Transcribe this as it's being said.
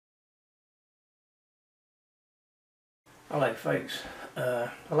Hello folks, the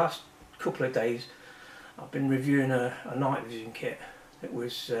last couple of days I've been reviewing a night vision kit that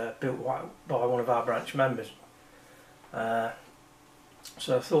was built by one of our branch members.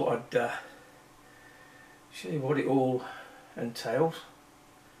 So I thought I'd show you what it all entails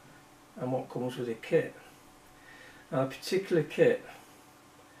and what comes with the kit. Now, a particular kit,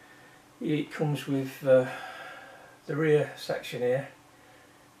 it comes with the rear section here,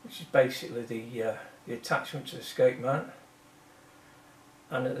 which is basically the attachment to the scope mount,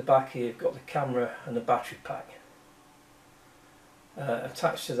 and at the back here you've got the camera and the battery pack.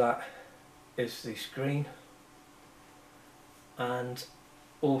 Attached to that is the screen, and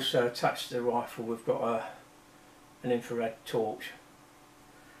also attached to the rifle we've got an infrared torch.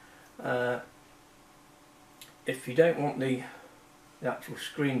 If you don't want the actual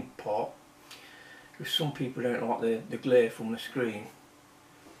screen part, because some people don't like the glare from the screen,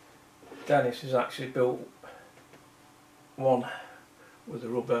 Dennis has actually built one with a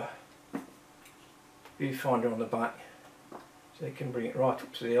rubber viewfinder on the back, so you can bring it right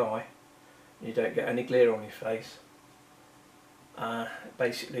up to the eye and you don't get any glare on your face. It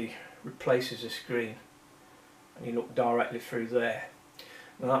basically replaces the screen and you look directly through there.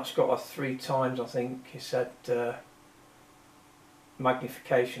 And that's got a 3 times, I think he said,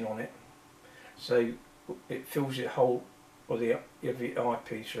 magnification on it, so it fills your whole, or the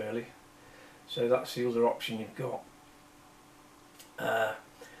eyepiece really. So that's the other option you've got.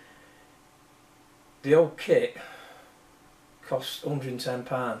 The old kit costs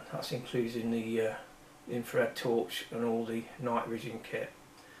 £110. That's including the infrared torch and all the night vision kit.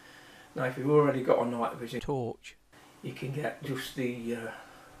 Now, if you've already got a night vision torch, you can get just the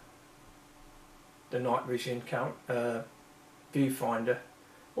night vision viewfinder,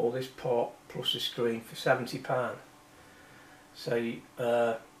 or this part plus the screen, for £70. So he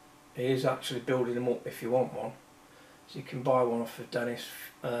is actually building them up if you want one. So you can buy one off of Dennis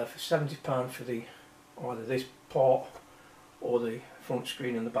for £70 for either this part or the front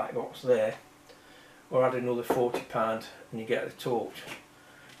screen and the back box there, or add another £40 and you get the torch.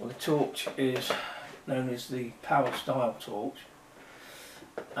 Well, the torch is known as the Power Style torch,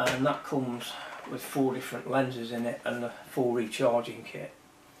 and that comes with 4 different lenses in it and a full recharging kit.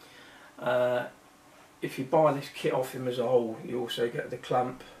 If you buy this kit off him as a whole, you also get the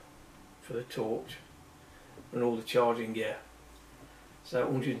clamp for the torch and all the charging gear. So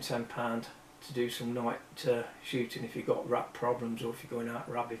 £110 to do some night shooting if you've got rat problems or if you're going out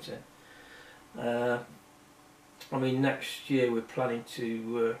rabbiting. I mean, next year we're planning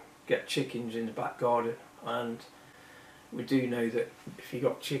to get chickens in the back garden, and we do know that if you've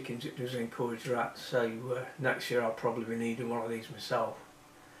got chickens it does encourage rats, so next year I'll probably be needing one of these myself.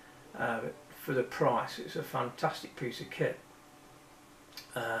 But for the price, it's a fantastic piece of kit.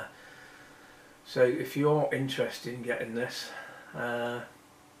 So if you're interested in getting this, I'll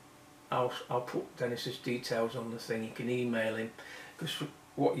put Dennis's details on the thing. You can email him, because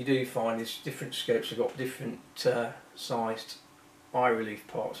what you do find is different scopes have got different sized eye relief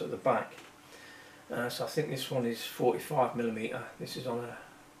parts at the back. So I think this one is 45mm. This is on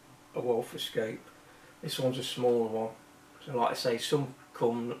a Walther scope. This one's a smaller one. So like I say, some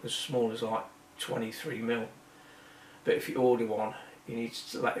come as small as like 23mm. But if you order one, you need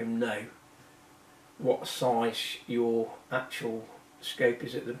to let him know what size your actual scope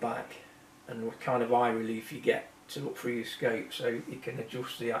is at the back and what kind of eye relief you get to look through your scope, so you can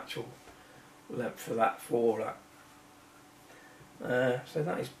adjust the actual length for that. So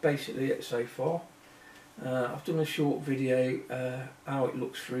that is basically it so far. I've done a short video how it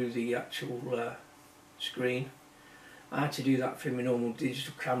looks through the actual screen. I had to do that through my normal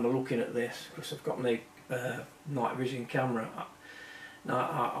digital camera looking at this, because I've got no night vision camera.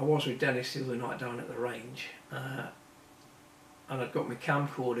 Now, I was with Dennis the other night down at the range, and I've got my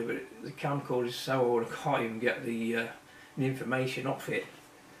camcorder, but the camcorder is so old I can't even get the information off it,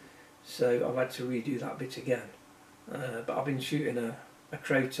 so I've had to redo that bit again. But I've been shooting a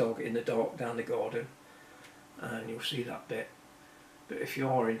crow target in the dark down the garden, and you'll see that bit. But if you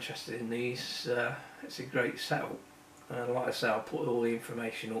are interested in these, it's a great setup, and like I say, I'll put all the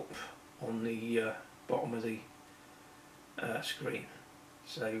information up on the bottom of the screen.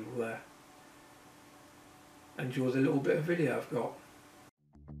 So enjoy the little bit of video I've got.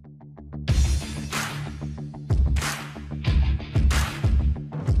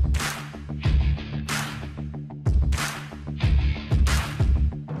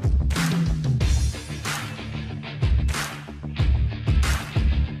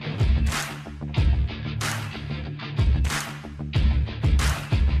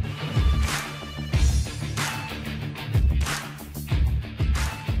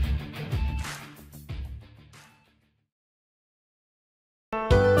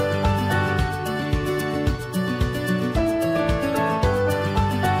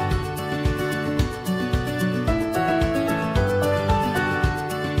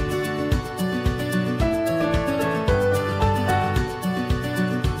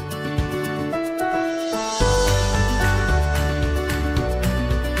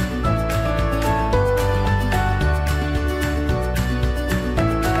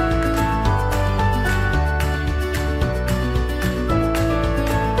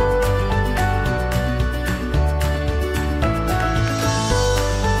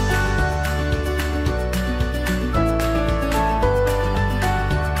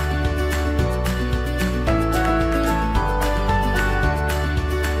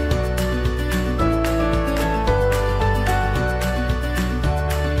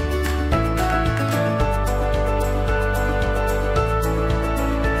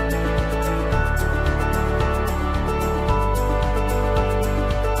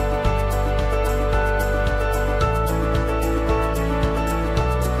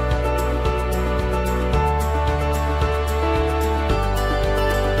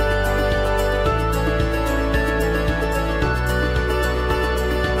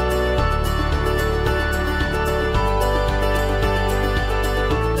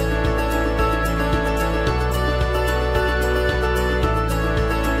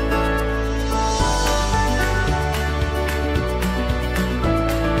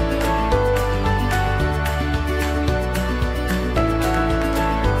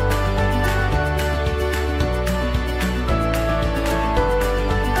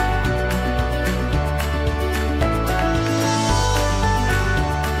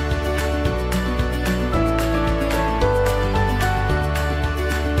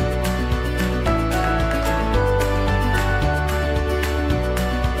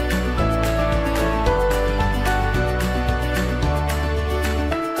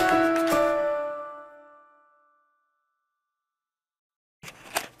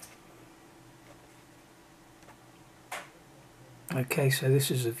 Okay, so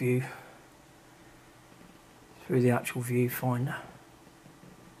this is the view through the actual viewfinder.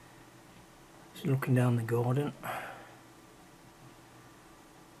 It's looking down the garden.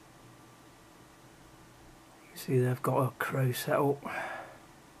 You see they've got a crow set up.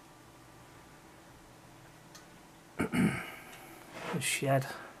 A shed.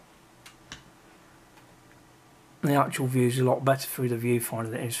 The actual view is a lot better through the viewfinder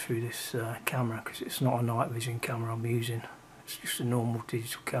than it is through this camera, because it's not a night vision camera I'm using. It's just a normal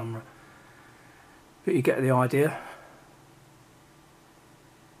digital camera. But you get the idea.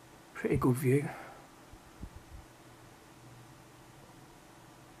 Pretty good view.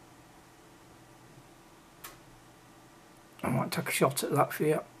 I might take a shot at that for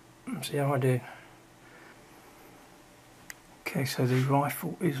you and see how I do. Okay, so the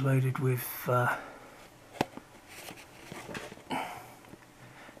rifle is loaded with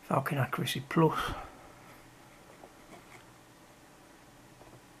Falcon Accuracy Plus.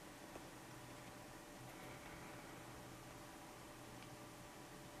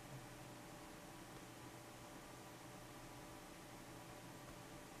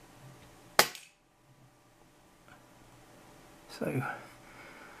 So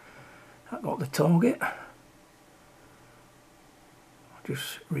that got the target. I'll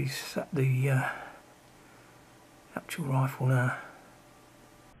just reset the actual rifle now.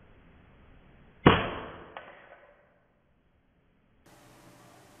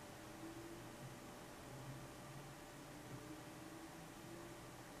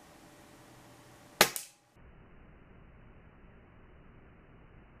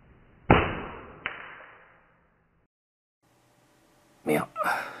 Yeah.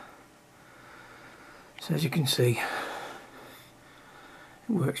 So as you can see,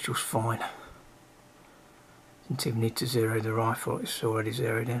 it works just fine. Didn't even need to zero the rifle, it's already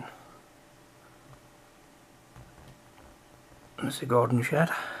zeroed in. That's the garden shed.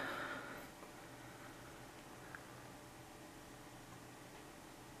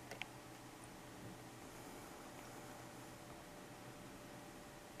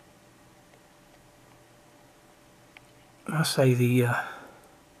 I say the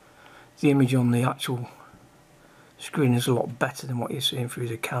image on the actual screen is a lot better than what you're seeing through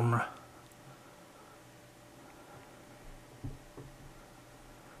the camera.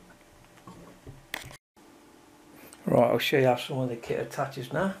 Right, I'll show you how some of the kit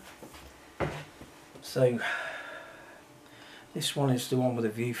attaches now. So this one is the one with a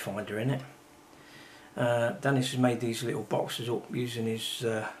viewfinder in it. Dennis has made these little boxes up using his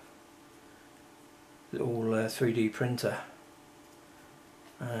little 3D printer.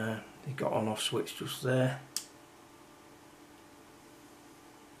 He got on off switch just there.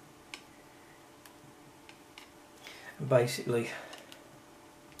 And basically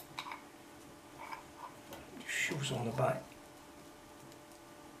shoves on the back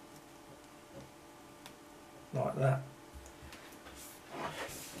like that,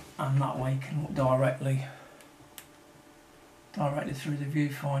 and that way you can look directly through the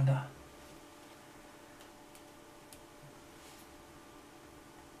viewfinder.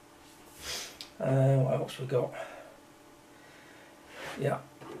 What else we got? Yeah,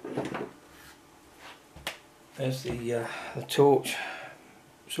 there's the torch.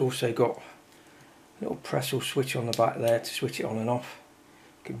 It's also got a little pressure switch on the back there to switch it on and off.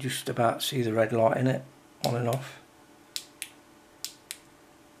 You can just about see the red light in it, on and off.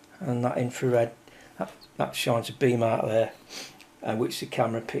 And that infrared, that shines a beam out there, which the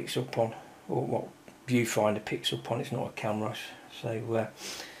camera picks up on, or what viewfinder picks up on. It's not a camera, so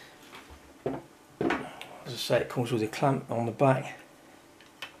as I say, it comes with a clamp on the back.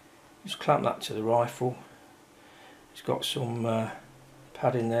 Just clamp that to the rifle. It's got some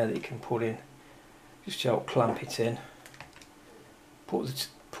padding there that you can put in, just to help clamp it in. Put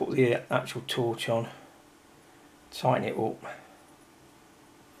the actual torch on, tighten it up.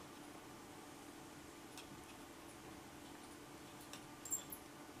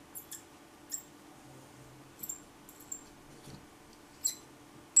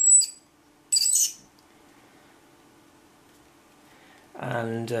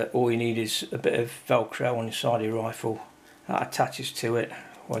 And all you need is a bit of Velcro on the side of your rifle that attaches to it,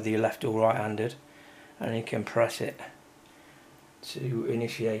 whether you're left or right handed, and you can press it to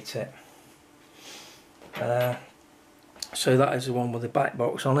initiate it. So that is the one with the back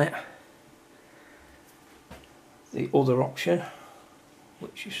box on it. The other option,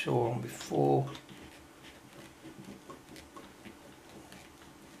 which you saw on before,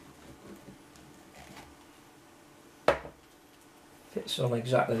 fits on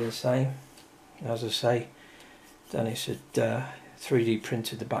exactly the same. As I say, Dennis had 3D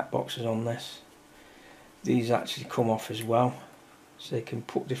printed the back boxes on this. These actually come off as well, so you can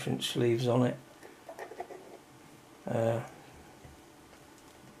put different sleeves on it.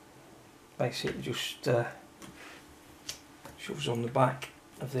 Basically just shoves on the back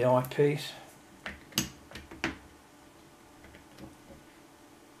of the eyepiece.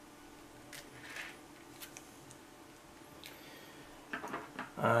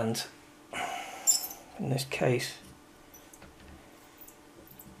 And in this case,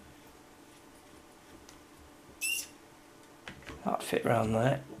 that'd fit around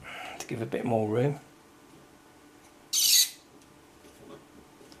there to give a bit more room.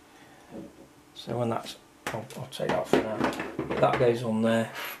 So when that's, I'll take that for now. That goes on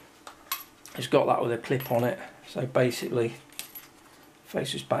there. It's got that with a clip on it, so basically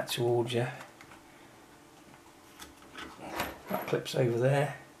faces back towards you. That clips over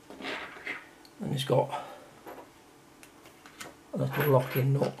there, and it's got a little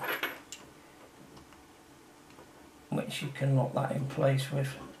locking nut which you can lock that in place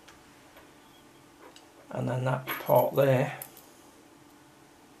with, and then that part there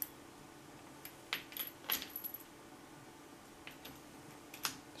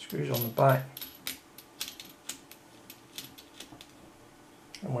screws on the back,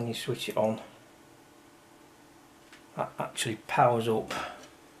 and when you switch it on, that actually powers up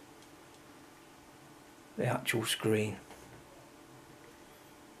the actual screen.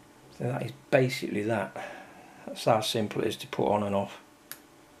 So that is basically that. That's how simple it is to put on and off.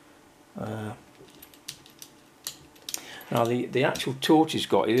 Now the actual torch he's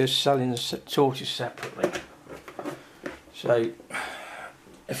got, he is selling the torches separately. So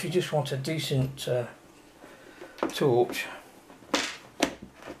if you just want a decent torch,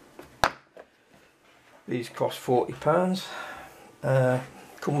 these cost £40.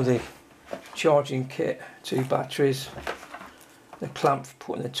 Come with a charging kit, 2 batteries, the clamp for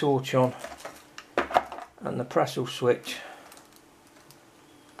putting the torch on, and the Pressel switch.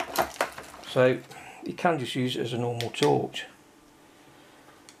 So you can just use it as a normal torch.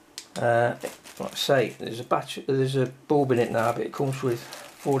 Like I say, there's a bulb in it now, but it comes with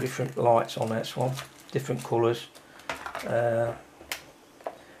 4 different lights on this one, different colours, and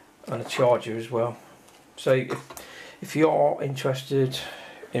a charger as well. So if you are interested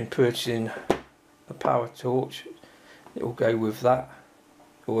in purchasing a power torch, it will go with that.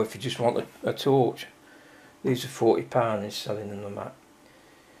 Or if you just want a torch, these are £40 is selling them at.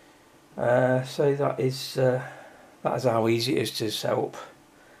 So that is how easy it is to set up,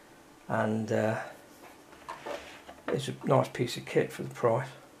 and it's a nice piece of kit for the price.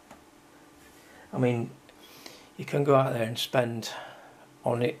 I mean, you can go out there and spend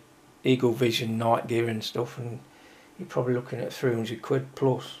on it Eagle Vision night gear and stuff, and you're probably looking at 300 quid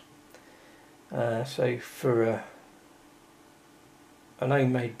plus. So for an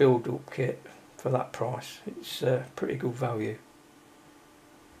homemade build-up kit for that price, it's pretty good value.